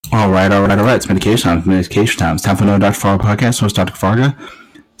All right. It's medication time. It's medication time. It's time for another Dr. Farga podcast. Host Dr. Farga.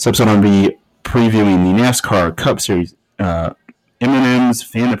 This episode I'm going to be previewing the NASCAR Cup Series M&M's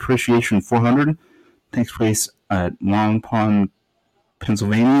Fan Appreciation 400. Takes place at Long Pond,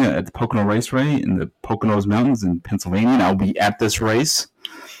 Pennsylvania at the Pocono Raceway in the Poconos Mountains in Pennsylvania. And I'll be at this race.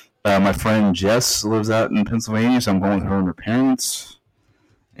 My friend Jess lives out in Pennsylvania, so I'm going with her and her parents.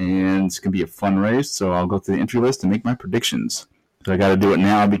 And it's going to be a fun race, so I'll go through the entry list and make my predictions. So I got to do it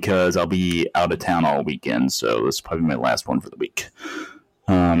now because I'll be out of town all weekend, so this is probably my last one for the week.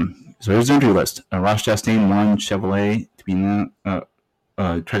 So here's the entry list. Ross Chastain 1, Chevrolet,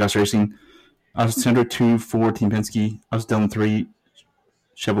 Trackhouse Racing. Austin Cindric 2, 4, Team Penske. Austin Dillon 3,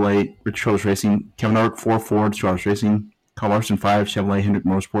 Chevrolet, Richard Childress Racing. Kevin Harvick 4, Ford, Strawbridge Racing. Kyle Larson 5, Chevrolet, Hendrick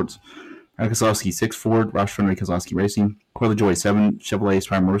Motorsports. Ryan Keselowski 6, Ford, Ross Fenwick, Keselowski Racing. Corey LaJoie 7, Chevrolet,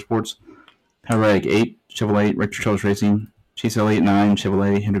 Spire Motorsports. Tyler Reddick 8, Chevrolet, Richard Childress Racing. Chase Elliott 9,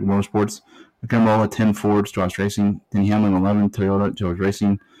 Chevrolet, Hendrick Motorsports. Camerola 10, Ford, Strawbridge Racing. Denny Hamlin 11, Toyota, Childress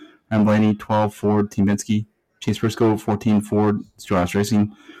Racing. Ryan Blaney 12, Ford, Team Penske. Chase Briscoe 14, Ford, Strawbridge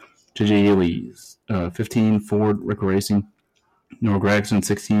Racing. J.J. Ely 15, Ford, Ricker Racing. Noah Gragson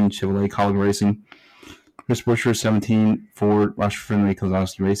 16, Chevrolet, Collier Racing. Chris Buescher 17, Ford, Ross Fenwick,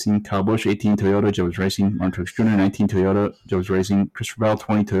 Keselowski Racing. Kyle Busch 18, Toyota, Jones Racing. Martin Truex Jr. 19, Toyota, Jones Racing. Christopher Bell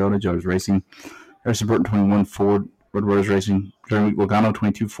 20, Toyota, Jones Racing. Harrison Burton 21, Ford, Red Brothers Racing. Jeremy Logano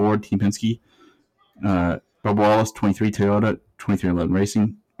 22, Ford, Team Penske. Bob Wallace 23, Toyota, 2311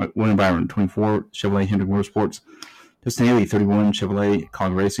 Racing. William Byron 24, Chevrolet, Hendrick Motorsports. Justin Haley 31, Chevrolet,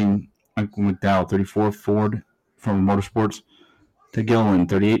 Collier Racing. Michael McDowell 34, Ford, Front Motorsports. Ted Gilliland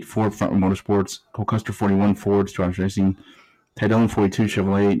 38, Ford, Front Motorsports. Cole Custer 41, Ford, Strawbridge Racing. Ty Dillon 42,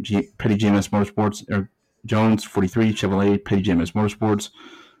 Chevrolet, Petty GMS Motorsports. Eric Jones 43, Chevrolet, Petty GMS Motorsports.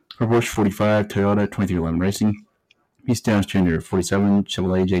 Kurt Busch 45, Toyota, 2311 Racing. Pete Stones Jr. 47,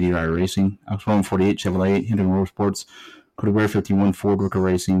 Chevrolet, JD Ryder Racing. Alex Bowman 48, Chevrolet, Hendrick Motorsports. Cody Ware 51, Ford, Ricker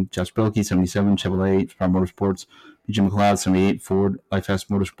Racing. Josh Bielke 77, Chevrolet, Spire Motorsports. BJ McLeod 78, Ford, Lifefast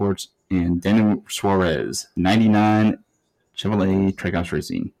Motorsports. And Daniel Suarez 99, Chevrolet, Trackhouse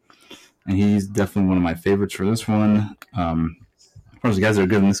Racing. And he's definitely one of my favorites for this one. As far as the guys that are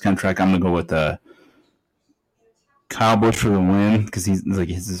good in this kind of track, I'm going to go with Kyle Busch for the win because he's like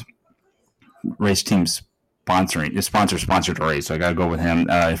his race team's sponsored the race, so I got to go with him.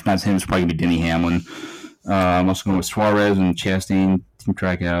 If not him, it's probably going to be Denny Hamlin. I'm also going with Suarez and Chastain, Team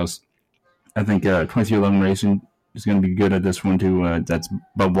Trackhouse. I think 2311 Racing is going to be good at this one too. That's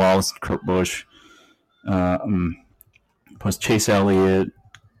Bub Wallace, Kurt Busch, plus Chase Elliott,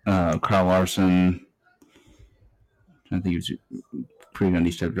 Kyle Larson. I think he was pretty on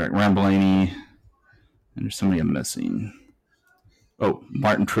each step track. Ryan Blaney, and there's somebody I'm missing. Oh,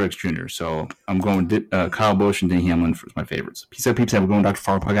 Martin Truex Jr. So I'm going with Kyle Busch and Denny Hamlin for my favorites. Peace out, peeps. We're going Dr.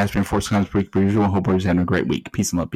 Farga Podcast. Been 4 times per usual. Hope everybody's having a great week. Peace and love.